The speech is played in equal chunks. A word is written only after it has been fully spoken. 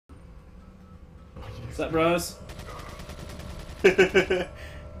What's up, bros? This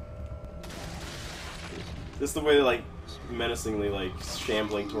is the way they're like menacingly like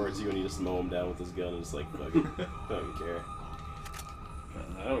shambling towards you, and you just mow him down with his gun, and just like fucking don't care.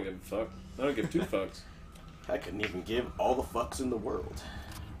 I don't give a fuck. I don't give two fucks. I couldn't even give all the fucks in the world.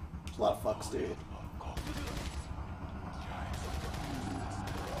 There's a lot of fucks, dude.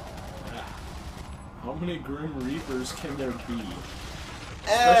 How many Grim Reapers can there be? A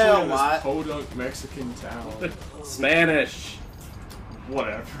Especially in this lot. podunk Mexican town. Spanish.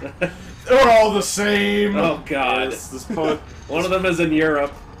 Whatever. They're all the same. Oh god. This One of them is in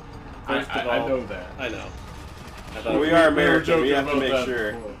Europe. I First of all. know that. I know. I thought we are were American. joking We have to about make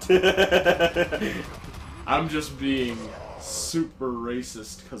that sure. I'm just being super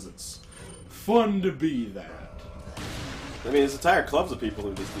racist because it's fun to be that. I mean, there's entire clubs of people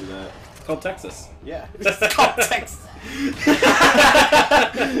who just do that. It's called Texas. Yeah. It's called Texas.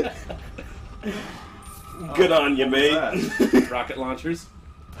 Good on you, mate. That? Rocket launchers.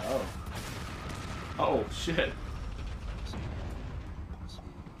 Oh. Oh, shit.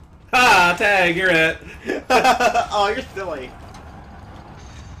 Ha! Tag, you're it. Oh, you're silly.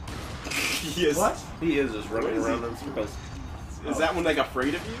 Yes. What? He is just running What is around he? in circles. Is that one like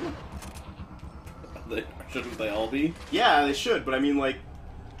afraid of you? Shouldn't they all be? Yeah, they should, but I mean, like,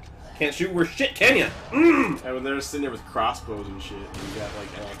 Can't shoot worth shit, can ya? and when they're sitting there with crossbows and shit, and you got like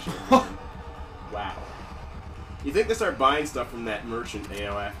action. Wow. You think they start buying stuff from that merchant, you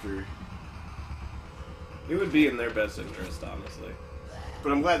know, after? It would be in their best interest, honestly.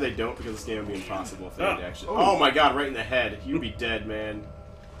 But I'm glad they don't, because this game would be impossible if they had actually. Oh. Oh my god, right in the head. You'd be dead, man.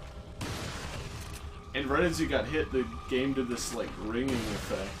 And right as you got hit, the game did this, like, ringing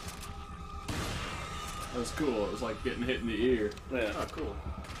effect. That was cool. It was like getting hit in the ear. Yeah. Oh, cool.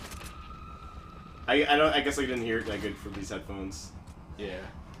 I guess I didn't hear it that good from these headphones. Yeah.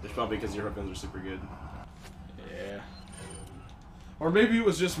 It's probably because your headphones are super good. Yeah. Or maybe it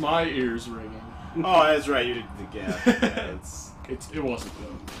was just my ears ringing. Oh, that's right. You did. Yeah. Yeah, It wasn't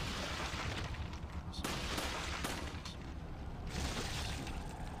though.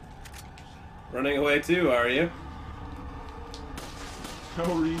 Running away too, are you? No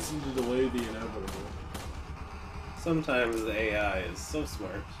reason to delay the inevitable. Sometimes the AI is so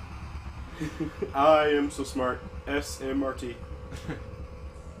smart. I am so smart. SMRT.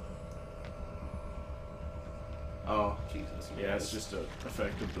 Oh. Jesus. Yeah, it's just an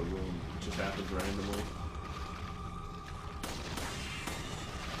effect of the room. It just happens randomly.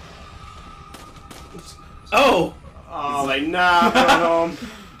 Oh! Oh, like, nah, I'm going home.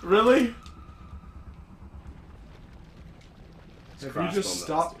 Really? If you crossbow just melts,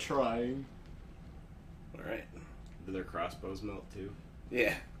 stop dude. trying. Alright. Do their crossbows melt too?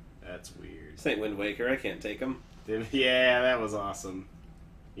 Yeah. That's weird. This ain't Wind Waker, I can't take them. Yeah, that was awesome.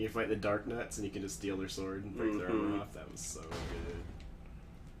 You fight the Dark Nuts and you can just steal their sword and break their armor off. That was so good.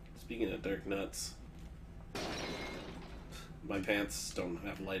 Speaking of dark nuts, my pants don't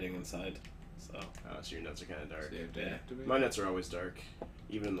have lighting inside, so. Oh, so your nuts are kind of dark. So you have to Yeah. activate My it. nuts are always dark,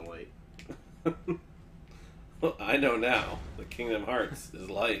 even in the light. Well, I know now. The Kingdom Hearts is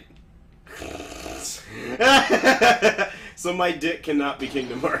light. So my dick cannot be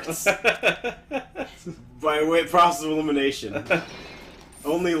Kingdom Hearts. By way process of elimination.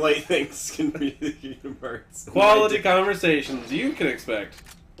 Only light things can be Kingdom Hearts. Quality conversations you can expect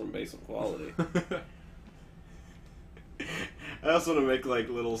from Basement Quality. I also want to make like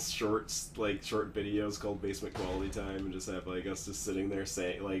little shorts, like short videos called Basement Quality Time, and just have like us just sitting there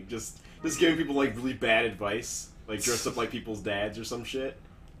saying, like, just giving people like really bad advice, like dressed up like people's dads or some shit.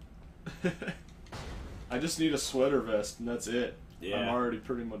 I just need a sweater vest and that's it. Yeah. I'm already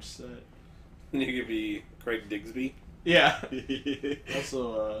pretty much set. You could be Craig Digsby. Yeah.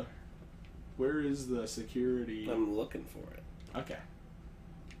 Also, where is the security? I'm looking for it. Okay.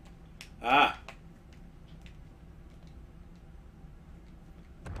 Ah!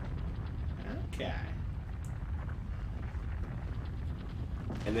 Okay.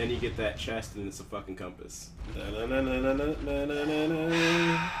 And then you get that chest, and it's a fucking compass.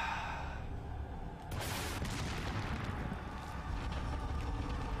 Da-na-na-na-na-na-na-na-na.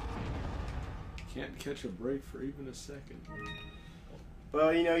 Can't catch a break for even a second.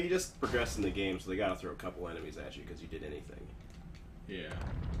 Well, you know, you just progress in the game, so they gotta throw a couple enemies at you because you did anything. Yeah.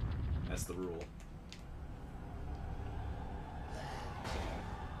 That's the rule.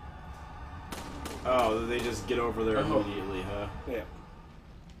 Oh, they just get over there Oh. immediately, huh? Yeah.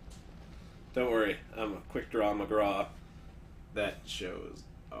 Don't worry, I'm a quick draw McGraw. That show is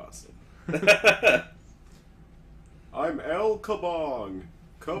awesome. I'm El Kabong.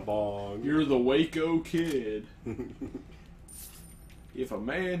 Kabong. You're the Waco kid. If a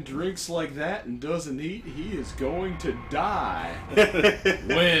man drinks like that and doesn't eat, he is going to die.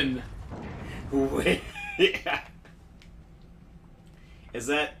 When? Wait. Yeah. Is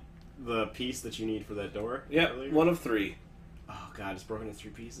that the piece that you need for that door? Yep, earlier? 1 of 3. Oh god, it's broken in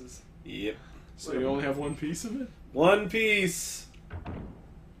 3 pieces. Yep. So you only have one piece of it? 1 piece.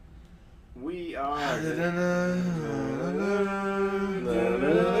 We are.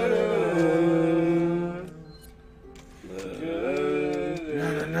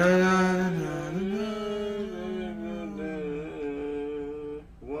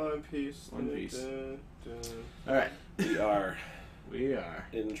 One piece. One piece. Alright. We are.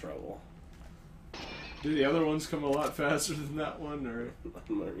 In trouble. Do the other ones come a lot faster than that one, or?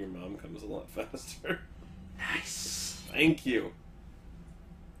 Your mom comes a lot faster. Nice. Thank you.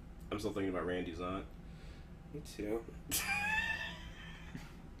 I'm still thinking about Randy's aunt. Me too.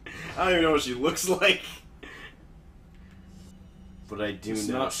 I don't even know what she looks like. But I do It's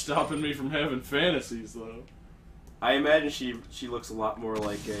know. not stopping me from having fantasies, though. I imagine she looks a lot more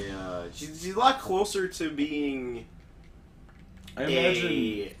like a. She's a lot closer to being. I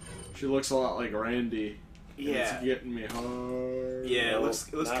imagine she looks a lot like Randy. Yeah. It's getting me hard. Yeah, it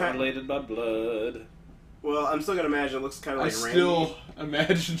looks not kind of. related by blood. Well, I'm still gonna imagine it looks kind of I like Randy. still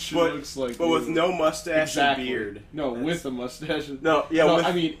imagine she looks like. But with no mustache exactly. and beard. No, with a mustache. No, yeah, no, with...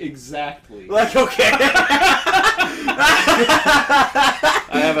 I mean exactly. Like, okay.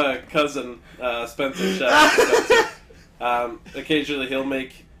 I have a cousin, Spencer. Shout out to Spencer. Occasionally he'll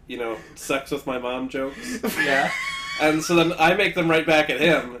make, sex with my mom jokes. Yeah. And so then I make them right back at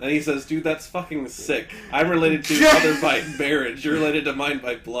him, and he says, "Dude, that's fucking sick. I'm related to your mother by marriage. You're related to mine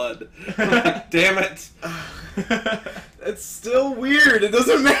by blood." I'm like, damn it. It's still weird. It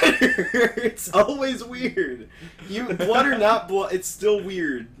doesn't matter. It's always weird. Blood or not blood, it's still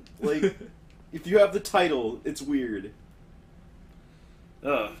weird. Like, if you have the title, it's weird.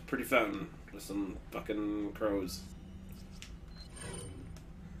 Pretty fountain with some fucking crows.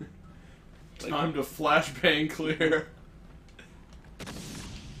 Time to flashbang clear.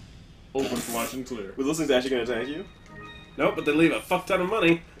 Open flash and clear. Were those things actually going to attack you? Nope, but they leave a fuck ton of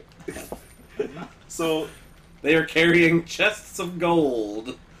money. So, they are carrying chests of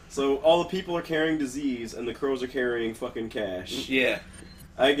gold. So all the people are carrying disease, and the crows are carrying fucking cash. Yeah.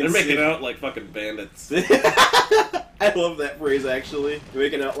 They're making out like fucking bandits. I love that phrase, actually.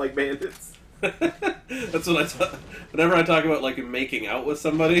 Making out like bandits. That's what whenever I talk about, like, making out with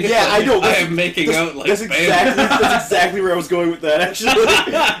somebody. Yeah, I know. I am making out like bandits. That's exactly where I was going with that, actually.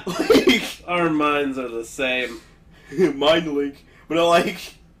 Like, our minds are the same. Mind link. But, I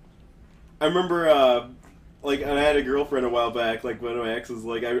remember, I had a girlfriend a while back, like, one of my exes,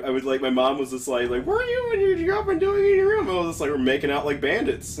 like, I would, like, my mom was just like, what are you and your girlfriend doing in your room? I was just like, we're making out like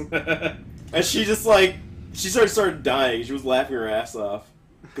bandits. And she just, like, she started dying. She was laughing her ass off.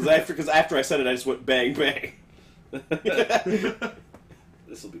 Because after I said it, I just went bang, bang.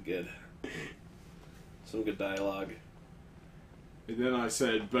 This will be good. Some good dialogue. And then I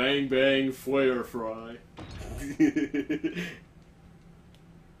said, bang, bang, flare fry.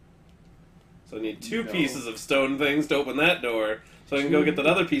 So I need 2 pieces of stone things to open that door, so I can go get that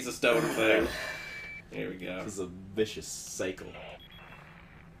other piece of stone thing. There we go. This is a vicious cycle.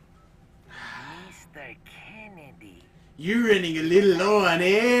 Mr. Kennedy. You're running a little low on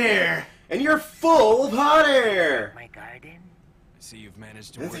air. And you're full of hot air. My garden? See, you've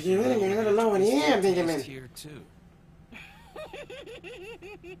managed to That's work what you're running a little low on air, Benjamin. here too.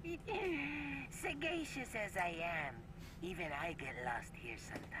 Sagacious as I am, even I get lost here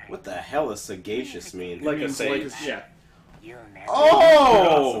sometimes. What the hell does sagacious mean? Like a sage. Yeah. You'll never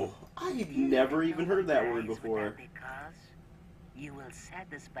Oh! I've never even heard that word before. Because you will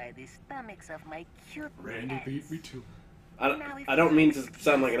satisfy the stomachs of my cute Randy pets. beat me too. I don't mean to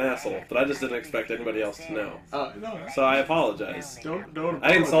sound like an asshole, but I just didn't expect anybody else to know. No. So I apologize. Don't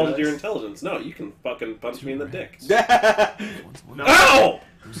I insulted your apologize. intelligence. No, you can fucking punch me in the dick. No. Ow!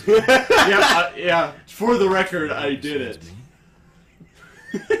 Yeah, for the record, I did it.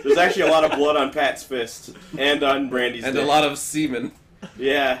 There's actually a lot of blood on Pat's fist and on Brandy's And dick. a lot of semen.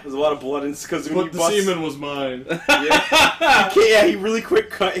 Yeah, there's a lot of blood because when But you the bust, semen was mine. yeah, he really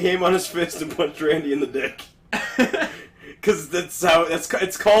quick cut him on his fist and punched Randy in the dick. Because that's how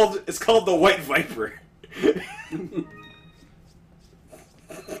it's called. It's called the White Viper.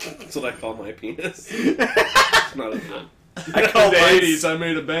 That's what I call my penis. It's not as good. I In called the mine. 80s, I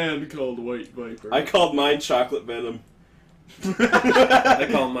made a band called White Viper. I called mine Chocolate Venom. I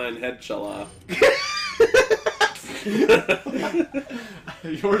call mine head chala.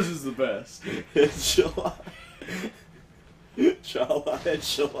 Yours is the best. Chala. Chala.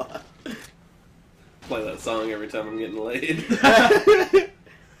 Chala. Play that song every time I'm getting laid.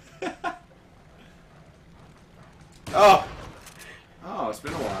 Oh! Oh, it's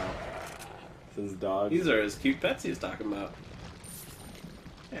been a while. Since dog. These are his cute pets he was talking about.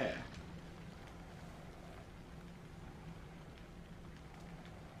 Yeah.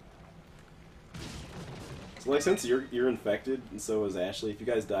 So, like, since you're infected and so is Ashley, if you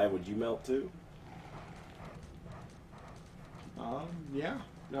guys die, would you melt too? Yeah.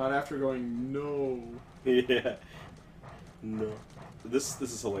 Not after going, no. Yeah. No. This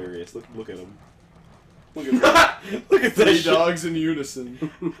is hilarious. Look at him. Look at that. Look at that Three shit. dogs in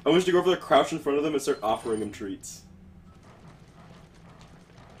unison. I wish to go over there, crouch in front of them, and start offering them treats.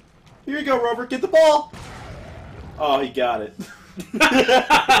 Here you go, Rover. Get the ball. Oh, he got it.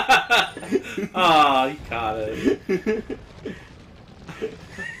 Aw, he caught it.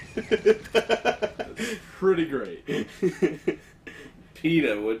 Pretty great.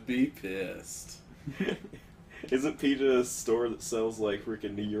 PETA would be pissed. Isn't PETA a store that sells, like,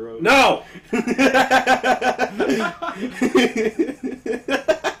 freaking euros? No!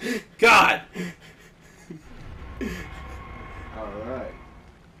 God! Alright.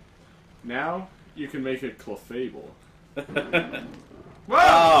 Now, you can make a clefable.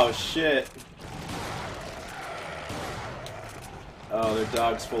 Oh, shit. Oh, their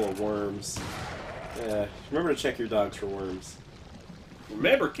dog's full of worms. Yeah, remember to check your dogs for worms.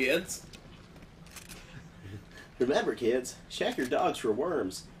 Remember, kids. Remember, kids, check your dogs for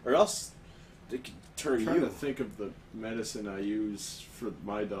worms, or else they could turn I'm trying you. to think of the medicine I use for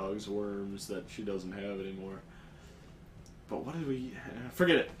my dog's worms that she doesn't have anymore. But what did we...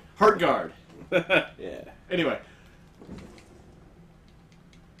 forget it. Heart guard. Yeah. Anyway.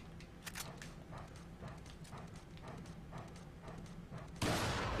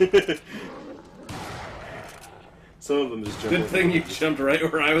 Some of them just jump. Good over thing the you edges. jumped right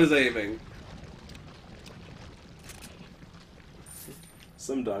where I was aiming.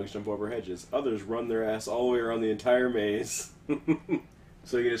 Some dogs jump over hedges. Others run their ass all the way around the entire maze.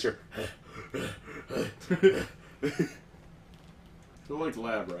 So you can just hear. They're like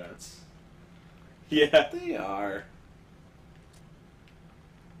lab rats. Yeah. They are.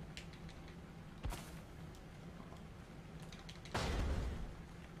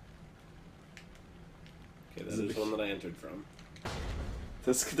 Okay, that is one that I entered from.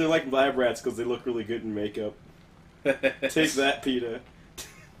 They're like lab rats because they look really good in makeup. Take that, PETA.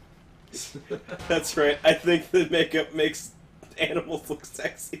 That's right. I think the makeup makes animals look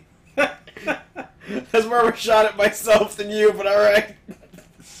sexy. That's more of a shot at myself than you, but alright.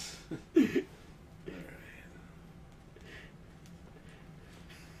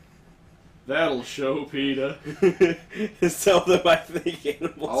 That'll show, PETA. Just tell them I think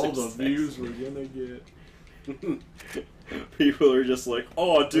animals All are the sexy. views we're gonna get. People are just like,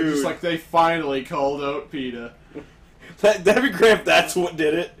 oh, They're dude. just like they finally called out PETA. That'd be great if that's what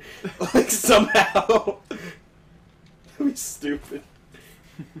did it. Like, somehow. That'd be stupid.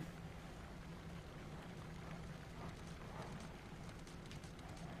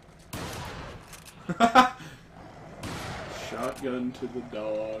 Shotgun to the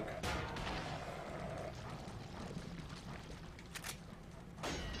dog.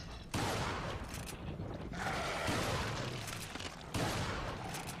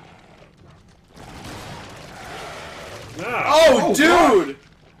 Oh, dude!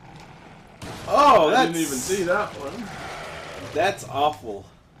 Oh, I that's... didn't even see that one. That's awful.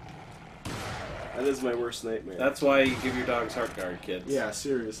 That is my worst nightmare. That's why you give your dogs heart guard, kids. Yeah,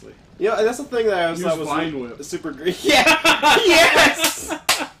 seriously. You know, and that's the thing that I always Use thought was Vine Whip. super great. Yeah! Yes!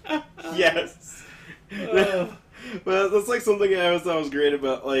 Yes! Well, that's like something I always thought was great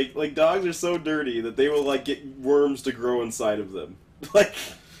about, like dogs are so dirty that they will, like, get worms to grow inside of them. Like...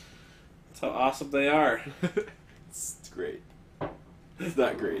 That's how awesome they are. It's great. It's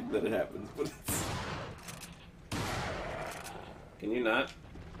not great that it happens, but it's... Can you not?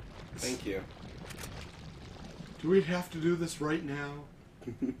 Thank you. Do we have to do this right now?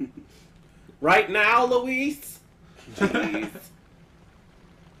 Right now, Luis? Jeez.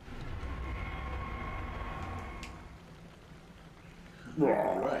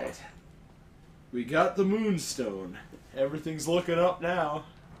 Alright. We got the Moonstone. Everything's looking up now.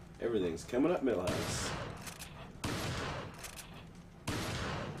 Everything's coming up Millhouse.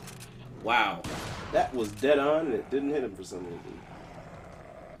 Wow. That was dead on, and it didn't hit him for some reason.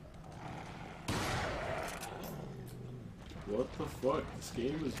 What the fuck? This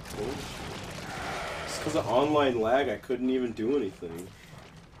game is bullshit. Just because of online lag, I couldn't even do anything.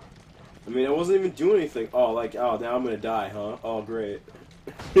 I mean, I wasn't even doing anything. Oh, like, oh, now I'm gonna die, huh? Oh, great.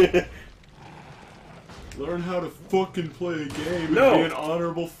 Learn how to fucking play a game No. and be an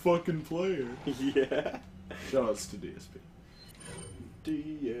honorable fucking player. Yeah. Shoutouts to DSP.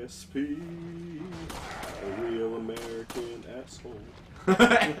 DSP, a real American asshole.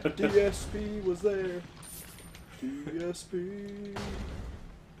 DSP was there. DSP.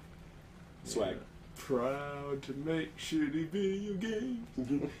 Swag. Proud to make shitty video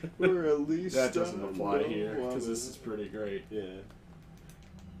games. Or at least That doesn't I apply know here, because I'm- this is pretty great. Yeah.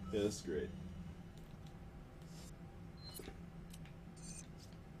 Yeah, this is great.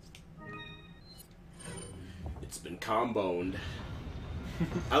 It's been comboned.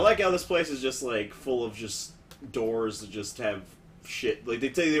 I like how this place is just like full of just doors that just have shit. Like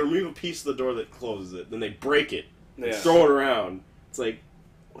they remove a piece of the door that closes it, then they break it, and Yeah. throw it around. It's like,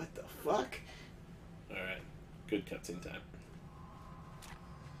 what the fuck? Alright. Good cutscene time.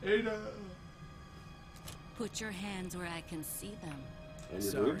 Ada! Put your hands where I can see them. And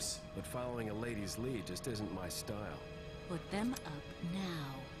your Sorry, boobs? but following a lady's lead just isn't my style. Put them up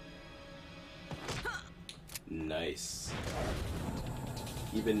now. Nice.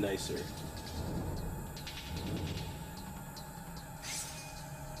 Even nicer.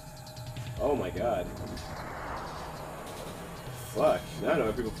 Oh my god. Fuck. Now I know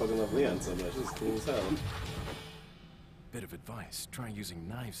why people fucking love Leon so much. This is cool as hell. Bit of advice, try using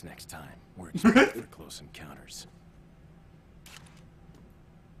knives next time. Works great for close encounters.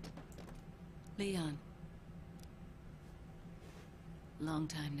 Leon. Long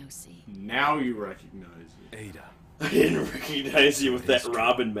time no see. Now you recognize it. Ada, I didn't recognize you with that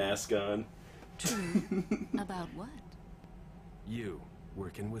Robin mask on. True. About what? you,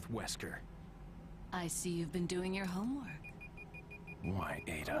 working with Wesker. I see you've been doing your homework. Why,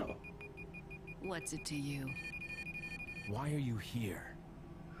 Ada? What's it to you? Why are you here?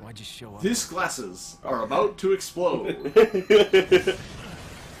 Why'd you show up? These glasses are about to explode.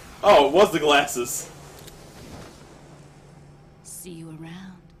 Oh, it was the glasses. See you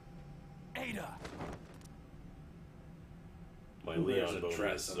around. Ada! My There's Leon a bone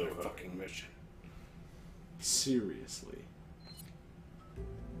dress is on so their hot. fucking mission. Seriously.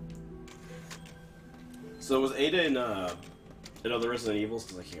 So was Ada in other Resident Evils?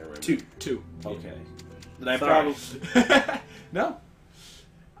 Because I can't remember. Two. Okay. Then I Sorry. probably. No.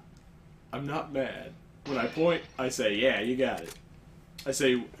 I'm not mad. When I point, I say, yeah, you got it. I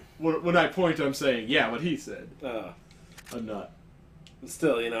say, when I point, I'm saying, yeah, what he said. I'm not.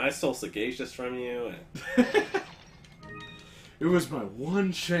 Still, you know, I stole Sagacious from you. And... It was my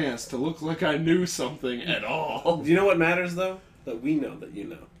one chance to look like I knew something at all. Do you know what matters, though? That we know that you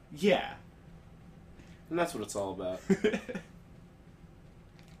know. Yeah. And that's what it's all about. You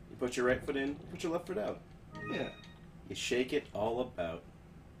put your right foot in, put your left foot out. Yeah. You shake it all about.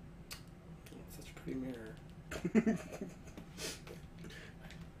 Such a pretty mirror.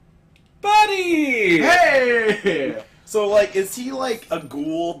 Buddy! Hey! So, like, is he, like, a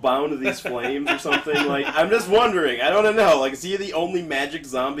ghoul bound to these flames or something? Like, I'm just wondering. I don't know. Like, is he the only magic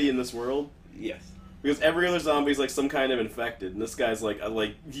zombie in this world? Yes. Because every other zombie is, like, some kind of infected, and this guy's, like,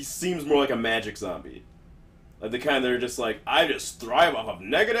 he seems more like a magic zombie. Like, the kind that are just like, I just thrive off of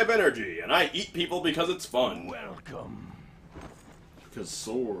negative energy, and I eat people because it's fun. Welcome. Because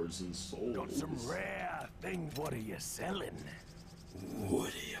swords and souls. Got some rare things. What are you selling?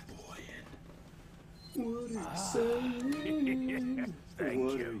 What are you buying? What are you selling? Thank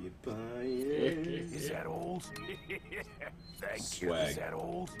What you. are you buying? Is that all? Thank you. Swag. Is that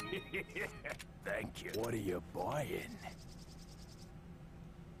all? Thank you. What are you buying?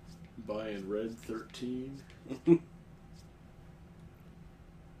 Buying Red 13.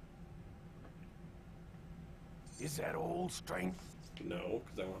 Is that all, strength? No,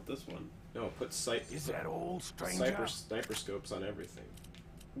 because I want this one. No, put Is that all, stranger? sniper scopes on everything.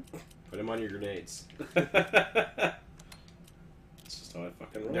 Put them on your grenades. That's just how I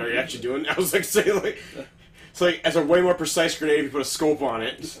fucking roll. No, you're actually doing. I was like saying like, it's like as a way more precise grenade if you put a scope on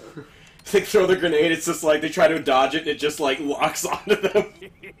it. They throw the grenade. It's just like they try to dodge it and it just like locks onto them.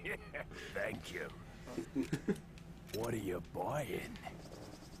 Thank you. What are you buying?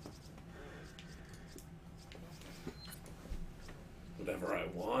 Whatever I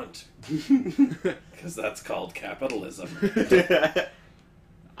want. Because that's called capitalism.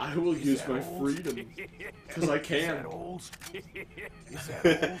 I will use my freedom. Because I Is that can. all? Is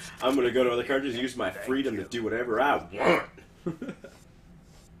that all? I'm gonna go to other countries and use my freedom to do whatever I want.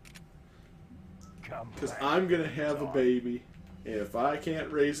 Come Because back. I'm going to have a baby. And if I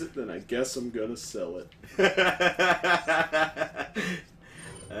can't raise it, then I guess I'm going to sell it.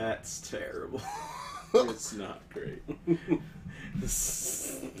 That's terrible. It's not great.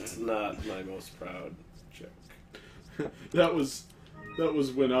 It's not my most proud joke. That was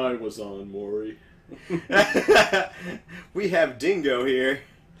when I was on, Maury. We have Dingo here.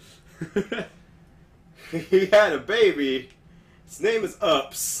 He had a baby. His name is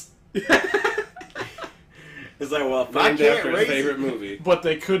Ups. It's like, well, if I Named can't after raise his favorite movie. But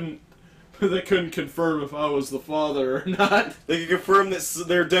they couldn't confirm if I was the father or not. They could confirm that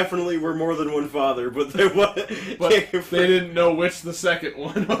there definitely were more than one father, but they They didn't know which the second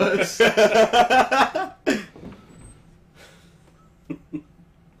one was.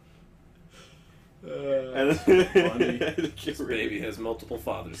 Funny. This baby has multiple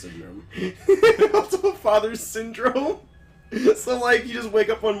father syndrome. Multiple father syndrome. So, like, you just wake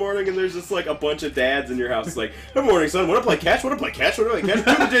up one morning and there's just, like, a bunch of dads in your house. It's like, good morning, son. Want to play catch? Want to play catch? Want to play catch?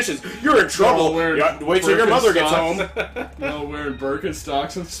 Do the dishes. You're in trouble. Wait till your mother gets home. Wearing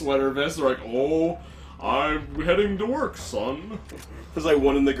Birkenstocks and sweater vests. They're like, oh, I'm heading to work, son. There's, like,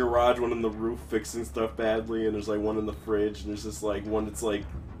 one in the garage, one in the roof fixing stuff badly, and there's, like, one in the fridge, and there's just, like, one that's, like,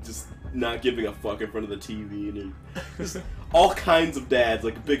 just not giving a fuck in front of the TV, and just all kinds of dads,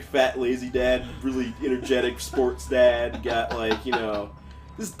 like a big fat lazy dad, really energetic sports dad, got like, you know,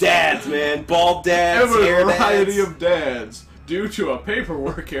 just dads, man, bald dads, Every hair variety dads. of dads. Due to a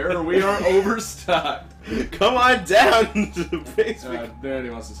paperwork error, we are overstocked. Come on down to the basement. Danny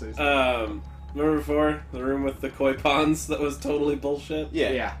wants to say something. Remember before? The room with the koi ponds that was totally bullshit?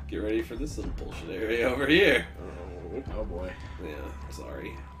 Yeah. Get ready for this little bullshit area over here. Oh boy. Yeah,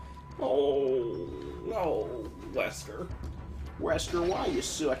 sorry. Oh, No, Lester. Wesker, why are you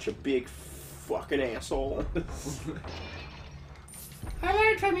such a big fucking asshole? I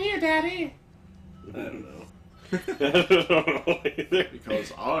learned from you, Daddy. I don't know. I don't know either.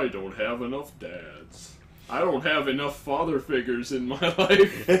 Because I don't have enough dads. I don't have enough father figures in my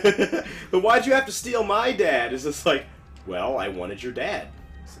life. But why'd you have to steal my dad? It's just like, well, I wanted your dad,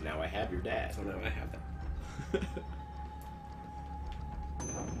 so now I have your dad. So now I have that.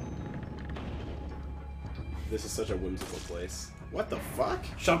 This is such a whimsical place. What the fuck?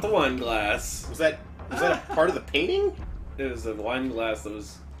 Shot the wine glass. Was that a part of the painting? It was a wine glass that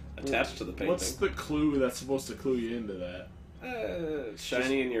was attached to the painting. What's the clue that's supposed to clue you into that?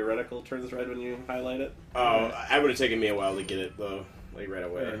 Shiny and your reticle turns red when you highlight it. Oh, I would have taken me a while to get it though, like right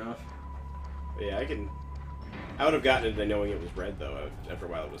away. Fair enough. But yeah, I would have gotten it knowing it was red though. After a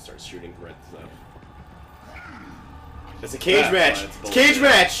while, it would start shooting red stuff. It's a cage That's match. why it's It's a cage bullshit.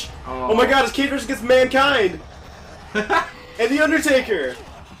 match. Oh my god, it's cage match against Mankind and The Undertaker.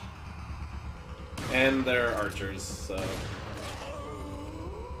 And they're archers, so...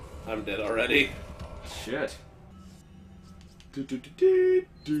 I'm dead already. Shit.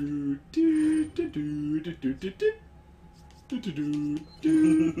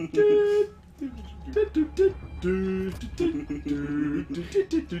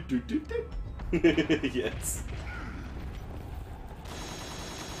 Yes.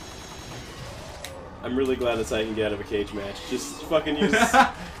 I'm really glad that's how I can get out of a cage match. Just fucking use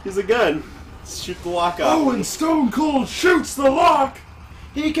a gun. Shoot the lock off. Oh, and Stone Cold shoots the lock!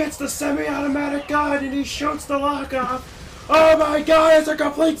 He gets the semi-automatic gun and he shoots the lock off. Oh my god, it's a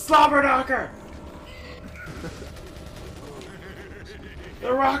complete slobber knocker!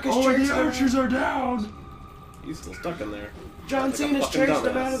 The Rock is Oh, chasing the him. archers are down! He's still stuck in there. John Like a Cena's fucking chasing him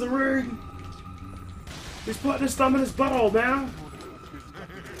dumbass. out of the ring. He's putting his thumb in his butthole now.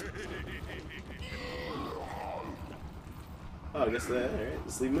 Oh, I guess that. Alright,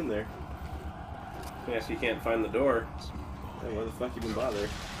 just leave him in there. Yes, you can't find the door. Hey, why the fuck even bother?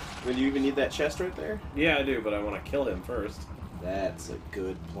 I mean, do you even need that chest right there? Yeah, I do, but I want to kill him first. That's a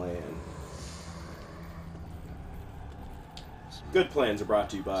good plan. Good plans are brought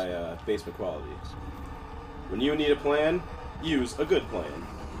to you by Basement Quality. When you need a plan, use a good plan.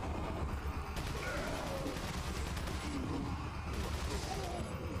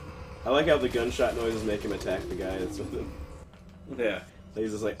 I like how the gunshot noises make him attack the guy that's with him. Yeah.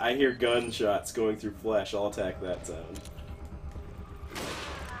 He's just like, I hear gunshots going through flesh, I'll attack that sound.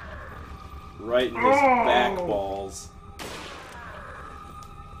 Right in his back balls.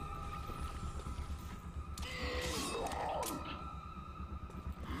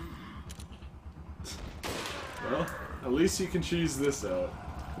 Well, at least you can choose this out.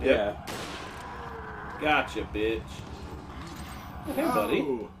 Yeah. Gotcha, bitch. Hey, buddy.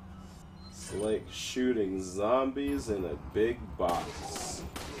 Oh. It's like shooting zombies in a big box.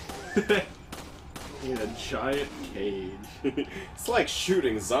 In a giant cage. It's like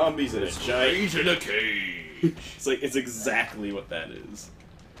shooting zombies in a giant... in a cage. It's exactly what that is.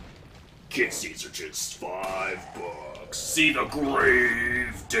 Kids, these are just $5. See the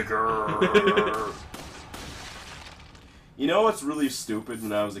grave digger. You know what's really stupid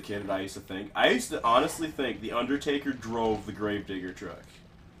when I was a kid and I used to think? I used to honestly think The Undertaker drove the Gravedigger truck.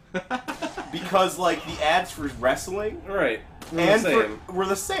 because like the ads for wrestling Right. were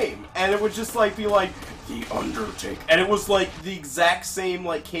the same, and it would just like be like The Undertaker, and it was like the exact same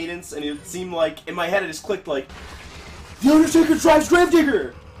like cadence, and it seemed like in my head it just clicked like The Undertaker drives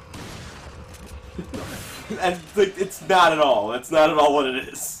Gravedigger, and like it's not at all. That's not at all what it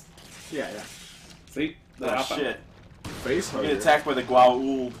is. Yeah, yeah. See? Oh shit! Face I'm hugger. getting attacked by the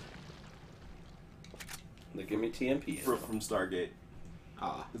Goa'uld They give me TMP. from Stargate.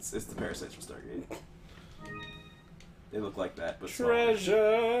 Ah. It's the parasites from Stargate. They look like that, but smaller. Treasure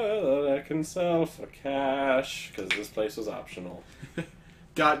that I can sell for cash, because this place was optional.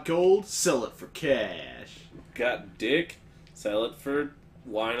 Got gold? Sell it for cash. Got dick? Sell it for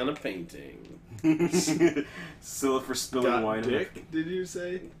wine on a painting. Sell it for spilling Got wine. dick, did you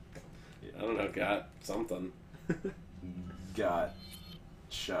say? I don't know, got something. Got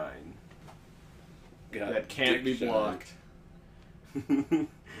shine. Got That can't be dick blocked.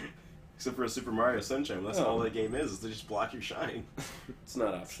 Except for a Super Mario Sunshine, that's all that game is to just block your shine. It's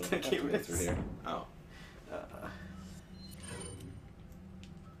not optional. That I have to game go is. through here. Oh.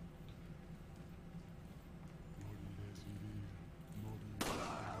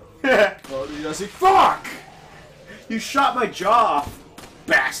 Oh, did you see? Fuck! You shot my jaw off,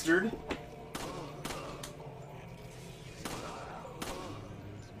 bastard!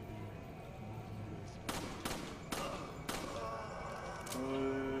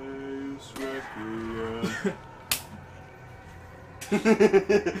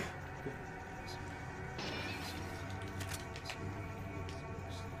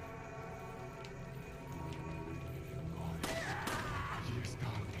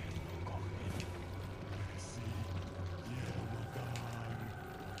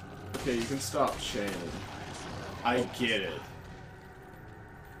 Okay, you can stop Shannon. I get it.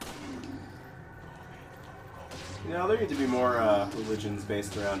 You know, there need to be more religions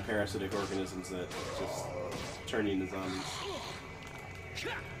based around parasitic organisms that just turn you into zombies.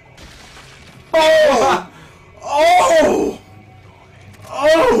 Oh! Oh!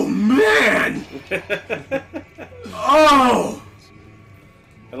 Oh, man! Oh!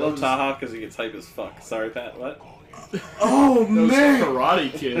 I love Taha because he gets hype as fuck. Sorry, Pat, what? Oh, That was man!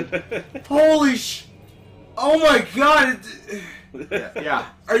 Karate Kid. Holy sh... Oh my god! Yeah.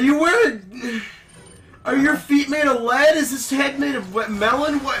 Are you wearing... Are your feet made of lead? Is this head made of wet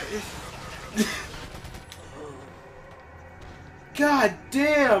melon? What? God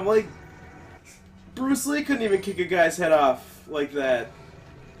damn, like... Bruce Lee couldn't even kick a guy's head off like that.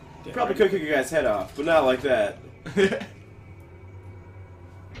 Probably could kick a guy's head off, but not like that.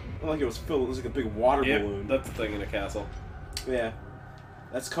 Not like it was filled, it was like a big water balloon. That's the thing in a castle. Yeah.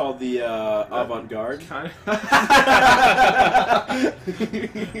 That's called the avant-garde. Kind of.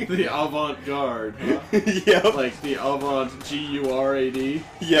 The avant-garde, huh? Yep. Like the avant G-U-R-A-D?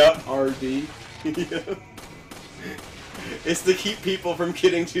 Yep. R-D? Yep. It's to keep people from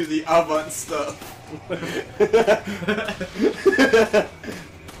getting to the avant stuff.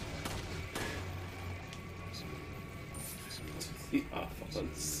 The awful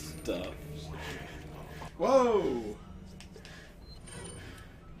stuff. Whoa!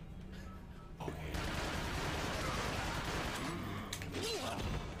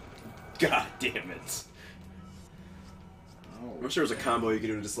 God damn it. I'm sure there's a combo you could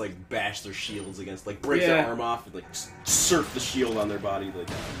do to just like bash their shields against, like break their arm off and like surf the shield on their body like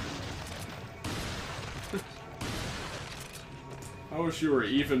that. I wish you were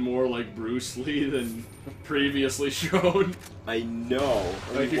even more like Bruce Lee than previously shown. I know.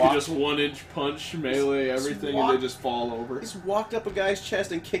 Like you could just one-inch punch, melee, everything, and they just fall over. He just walked up a guy's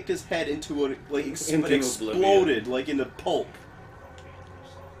chest and kicked his head into a like Into exploded oblivion. like into pulp.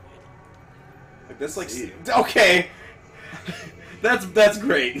 Like that's like okay. That's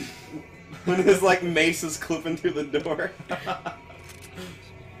great. When his like mace is clipping through the door.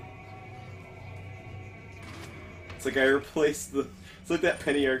 It's like I replaced the. It's like that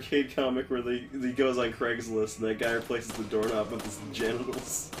Penny Arcade comic where he goes on Craigslist and that guy replaces the doorknob with his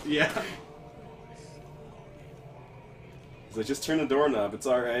genitals. Yeah. He's like, just turn the doorknob, it's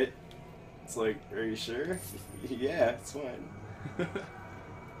alright. It's like, are you sure? Yeah, it's fine.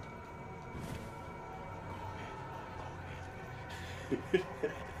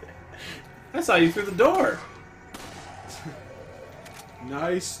 I saw you through the door.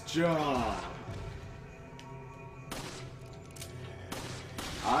 Nice job.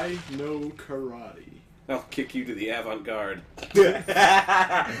 I know karate. I'll kick you to the avant-garde.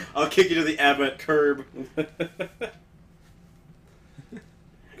 I'll kick you to the avant curb.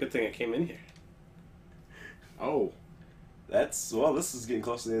 Good thing I came in here. Oh. Well, this is getting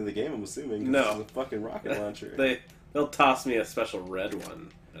close to the end of the game, I'm assuming. 'Cause No. This is a fucking rocket launcher. They'll toss me a special red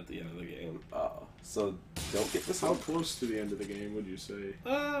one. at the end of the game. Oh, so don't get this How one? close to the end of the game would you say?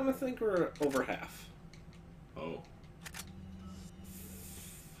 I think we're over half. Oh.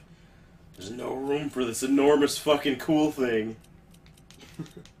 There's no room for this enormous fucking cool thing.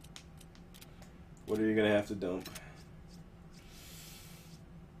 What are you gonna have to dump?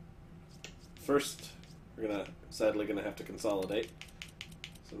 First, we're sadly gonna have to consolidate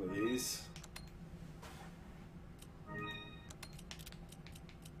some of these.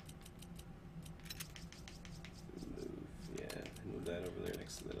 Move that over there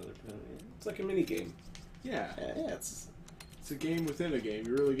next to that other pile. It's like a mini game. Yeah. Yeah, it's It's a game within a game.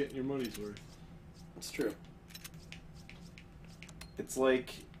 You're really getting your money's worth. It's true. It's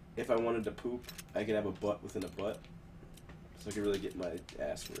like if I wanted to poop, I could have a butt within a butt, so I could really get my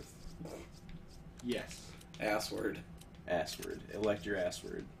ass worth. Yes. Ass word. Ass word. Elect your ass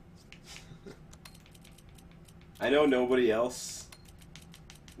word. I know nobody else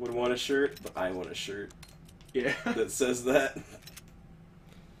would want a shirt, but I want a shirt Yeah. that says that.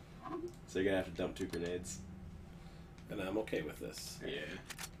 So you're gonna have to dump 2 grenades. And I'm okay with this. Yeah.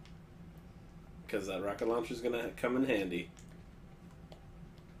 Because that rocket launcher's gonna come in handy.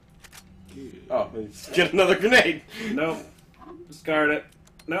 Good. Oh, let's get another grenade! Nope. Discard it.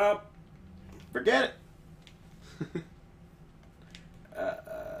 Nope. Forget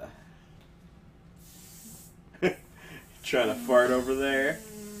it! Trying to fart over there.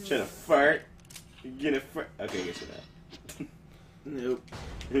 Trying to fart. You gonna fart? Okay, I guess you're not. Nope.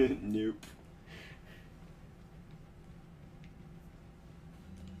 Nope.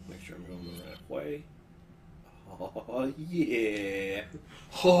 Make sure I'm going the right way. Oh, yeah.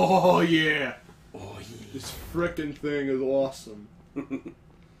 Oh, yeah. Oh, yeah. This frickin' thing is awesome.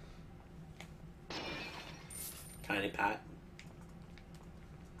 Tiny pot.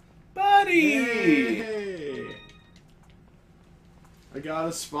 Buddy! Hey. I got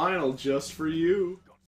a spinal just for you.